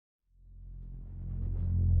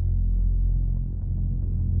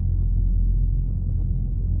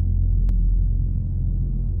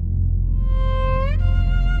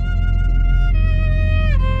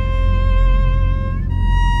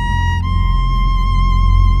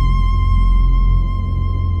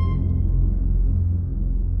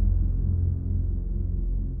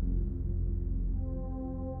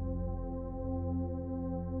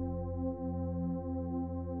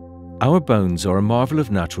Our bones are a marvel of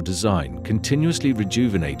natural design, continuously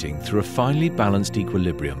rejuvenating through a finely balanced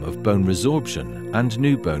equilibrium of bone resorption and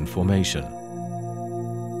new bone formation.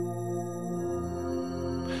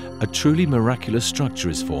 A truly miraculous structure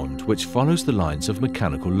is formed which follows the lines of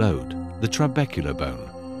mechanical load, the trabecular bone.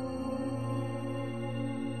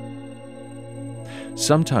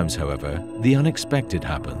 Sometimes, however, the unexpected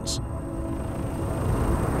happens.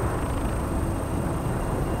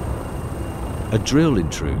 A drill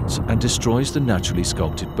intrudes and destroys the naturally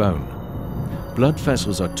sculpted bone. Blood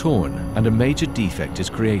vessels are torn and a major defect is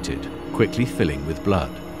created, quickly filling with blood.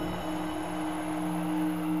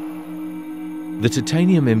 The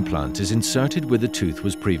titanium implant is inserted where the tooth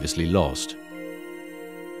was previously lost.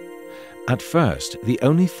 At first, the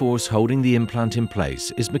only force holding the implant in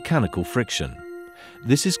place is mechanical friction.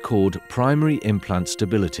 This is called primary implant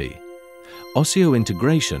stability.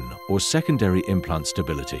 Osteointegration, or secondary implant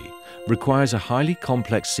stability, requires a highly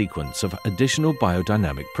complex sequence of additional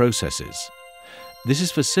biodynamic processes. This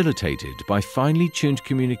is facilitated by finely tuned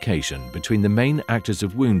communication between the main actors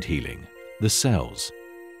of wound healing, the cells.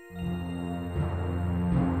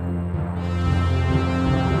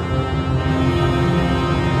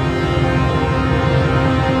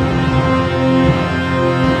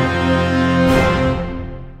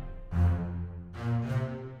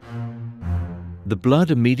 The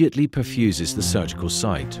blood immediately perfuses the surgical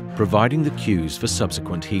site, providing the cues for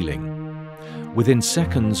subsequent healing. Within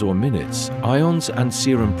seconds or minutes, ions and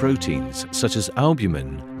serum proteins such as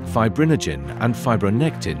albumin, fibrinogen and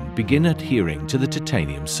fibronectin begin adhering to the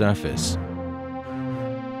titanium surface.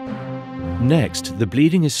 Next, the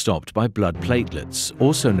bleeding is stopped by blood platelets,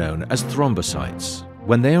 also known as thrombocytes.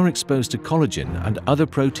 When they are exposed to collagen and other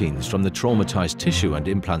proteins from the traumatized tissue and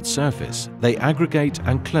implant surface, they aggregate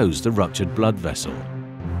and close the ruptured blood vessel.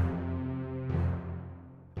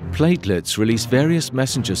 Platelets release various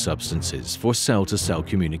messenger substances for cell-to-cell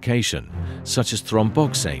communication, such as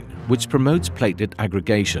thromboxane, which promotes platelet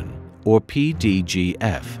aggregation, or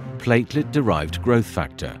PDGF, platelet-derived growth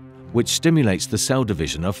factor, which stimulates the cell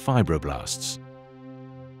division of fibroblasts.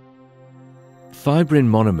 Fibrin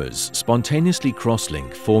monomers spontaneously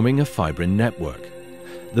cross-link, forming a fibrin network.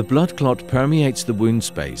 The blood clot permeates the wound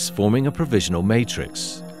space, forming a provisional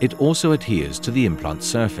matrix. It also adheres to the implant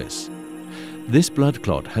surface. This blood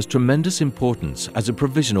clot has tremendous importance as a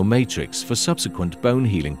provisional matrix for subsequent bone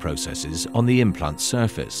healing processes on the implant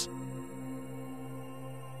surface.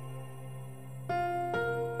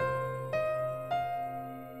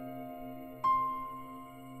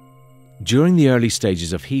 During the early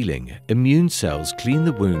stages of healing, immune cells clean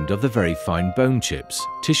the wound of the very fine bone chips,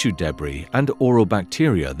 tissue debris, and oral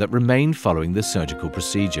bacteria that remain following the surgical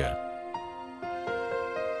procedure.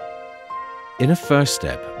 In a first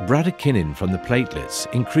step, bradykinin from the platelets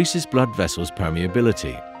increases blood vessels'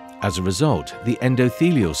 permeability. As a result, the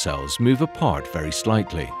endothelial cells move apart very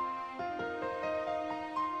slightly.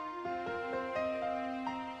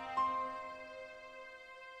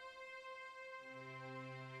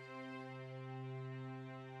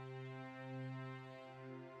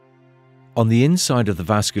 On the inside of the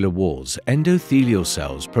vascular walls, endothelial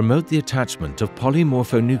cells promote the attachment of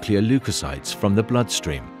polymorphonuclear leukocytes from the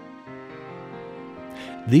bloodstream.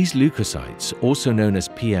 These leukocytes, also known as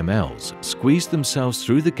PMLs, squeeze themselves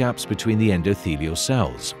through the gaps between the endothelial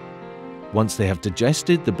cells. Once they have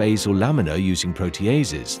digested the basal lamina using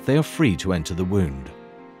proteases, they are free to enter the wound.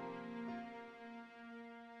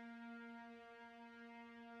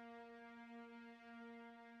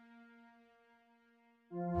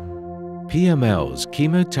 PMLs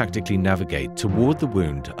chemotactically navigate toward the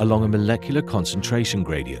wound along a molecular concentration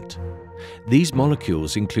gradient. These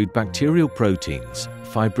molecules include bacterial proteins,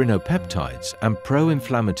 fibrinopeptides, and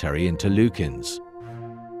pro-inflammatory interleukins.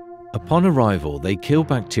 Upon arrival, they kill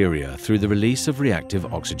bacteria through the release of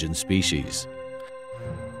reactive oxygen species.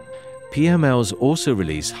 PMLs also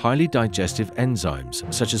release highly digestive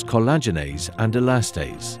enzymes such as collagenase and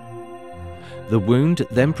elastase. The wound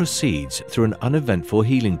then proceeds through an uneventful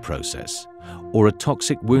healing process, or a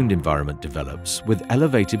toxic wound environment develops with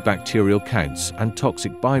elevated bacterial counts and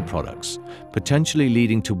toxic byproducts, potentially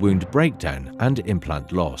leading to wound breakdown and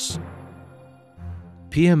implant loss.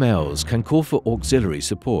 PMLs can call for auxiliary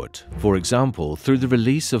support, for example through the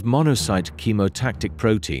release of monocyte chemotactic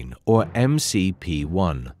protein, or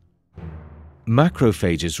MCP1.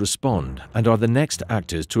 Macrophages respond and are the next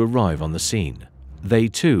actors to arrive on the scene. They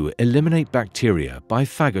too eliminate bacteria by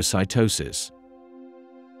phagocytosis.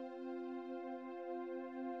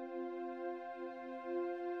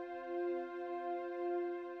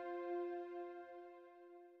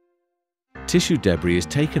 Tissue debris is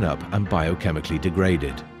taken up and biochemically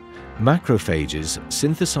degraded. Macrophages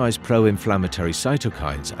synthesize pro-inflammatory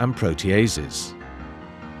cytokines and proteases.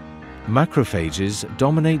 Macrophages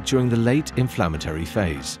dominate during the late inflammatory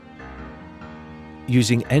phase.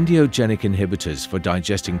 Using endogenous inhibitors for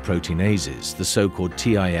digesting proteinases, the so-called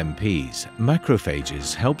TIMPs,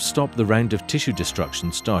 macrophages help stop the round of tissue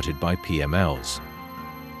destruction started by PMLs.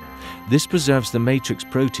 This preserves the matrix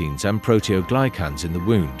proteins and proteoglycans in the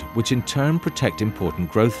wound, which in turn protect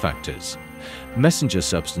important growth factors. Messenger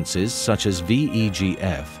substances such as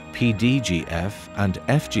VEGF, PDGF, and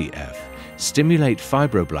FGF stimulate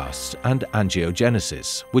fibroblasts and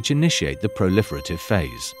angiogenesis, which initiate the proliferative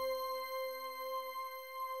phase.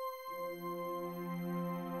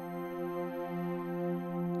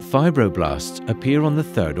 Fibroblasts appear on the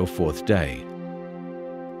third or fourth day.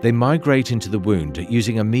 They migrate into the wound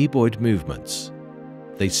using amoeboid movements.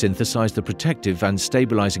 They synthesize the protective and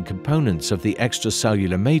stabilizing components of the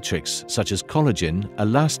extracellular matrix such as collagen,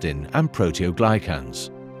 elastin, and proteoglycans.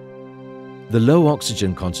 The low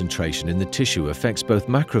oxygen concentration in the tissue affects both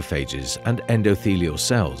macrophages and endothelial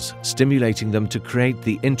cells, stimulating them to create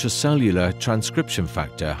the intracellular transcription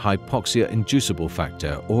factor hypoxia-inducible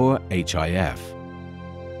factor, or HIF.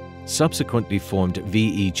 Subsequently formed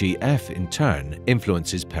VEGF, in turn,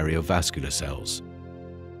 influences perivascular cells.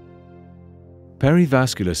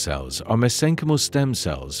 Perivascular cells are mesenchymal stem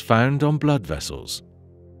cells found on blood vessels.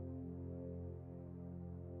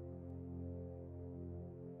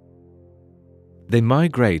 They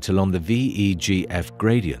migrate along the VEGF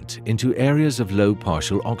gradient into areas of low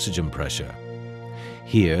partial oxygen pressure.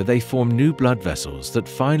 Here they form new blood vessels that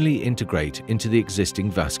finally integrate into the existing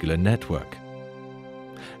vascular network.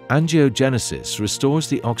 Angiogenesis restores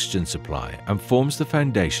the oxygen supply and forms the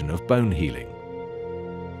foundation of bone healing.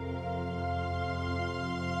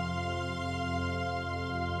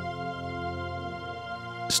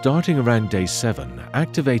 Starting around day 7,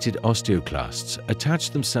 activated osteoclasts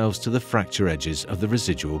attach themselves to the fracture edges of the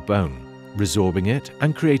residual bone, resorbing it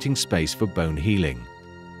and creating space for bone healing.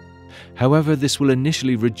 However, this will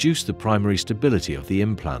initially reduce the primary stability of the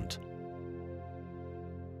implant.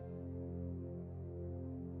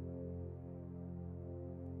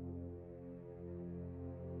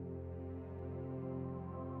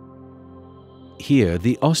 Here,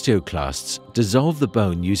 the osteoclasts dissolve the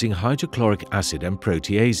bone using hydrochloric acid and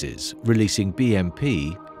proteases, releasing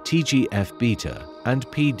BMP, TGF-beta, and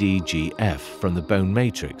PDGF from the bone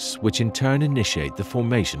matrix, which in turn initiate the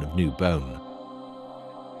formation of new bone.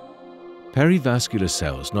 Perivascular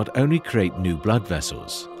cells not only create new blood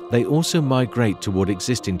vessels, they also migrate toward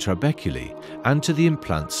existing trabeculae and to the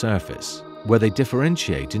implant surface, where they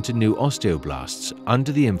differentiate into new osteoblasts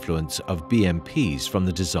under the influence of BMPs from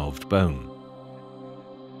the dissolved bone.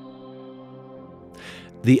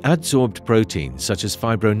 The adsorbed proteins such as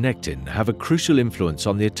fibronectin have a crucial influence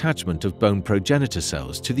on the attachment of bone progenitor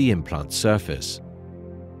cells to the implant surface.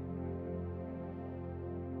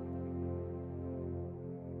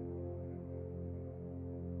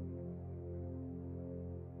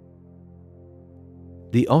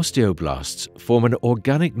 The osteoblasts form an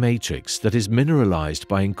organic matrix that is mineralized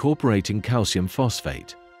by incorporating calcium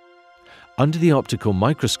phosphate. Under the optical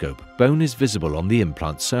microscope, bone is visible on the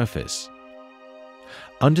implant surface.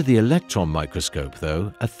 Under the electron microscope,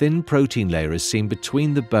 though, a thin protein layer is seen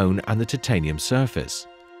between the bone and the titanium surface.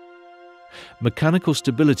 Mechanical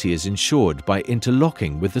stability is ensured by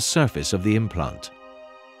interlocking with the surface of the implant.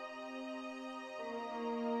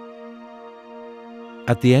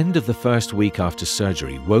 At the end of the first week after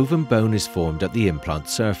surgery, woven bone is formed at the implant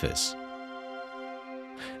surface.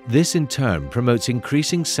 This in turn promotes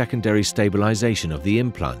increasing secondary stabilization of the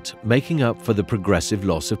implant, making up for the progressive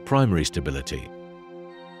loss of primary stability.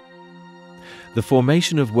 The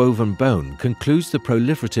formation of woven bone concludes the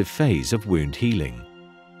proliferative phase of wound healing.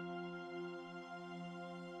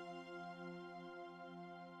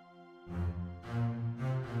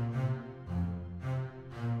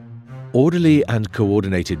 Orderly and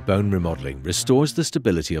coordinated bone remodeling restores the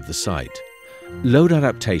stability of the site. Load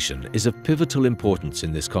adaptation is of pivotal importance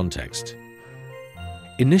in this context.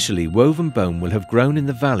 Initially, woven bone will have grown in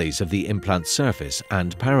the valleys of the implant surface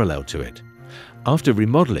and parallel to it. After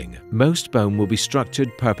remodeling, most bone will be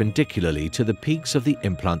structured perpendicularly to the peaks of the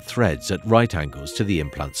implant threads at right angles to the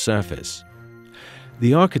implant surface.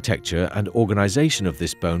 The architecture and organization of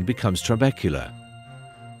this bone becomes trabecular.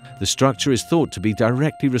 The structure is thought to be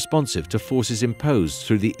directly responsive to forces imposed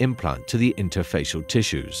through the implant to the interfacial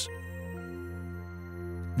tissues.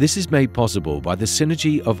 This is made possible by the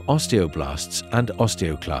synergy of osteoblasts and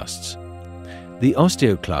osteoclasts. The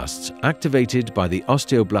osteoclasts, activated by the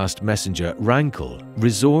osteoblast messenger rankle,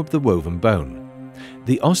 resorb the woven bone.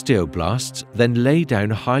 The osteoblasts then lay down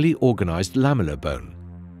highly organized lamellar bone.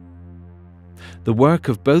 The work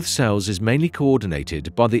of both cells is mainly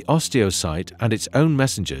coordinated by the osteocyte and its own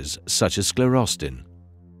messengers such as sclerostin.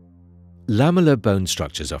 Lamellar bone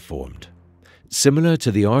structures are formed. Similar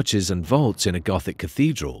to the arches and vaults in a Gothic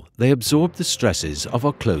cathedral, they absorb the stresses of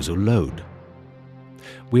occlusal load.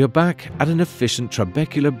 We are back at an efficient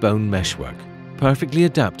trabecular bone meshwork, perfectly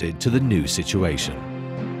adapted to the new situation.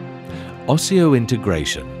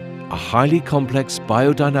 Osteointegration, a highly complex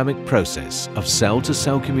biodynamic process of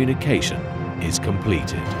cell-to-cell communication, is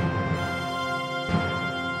completed.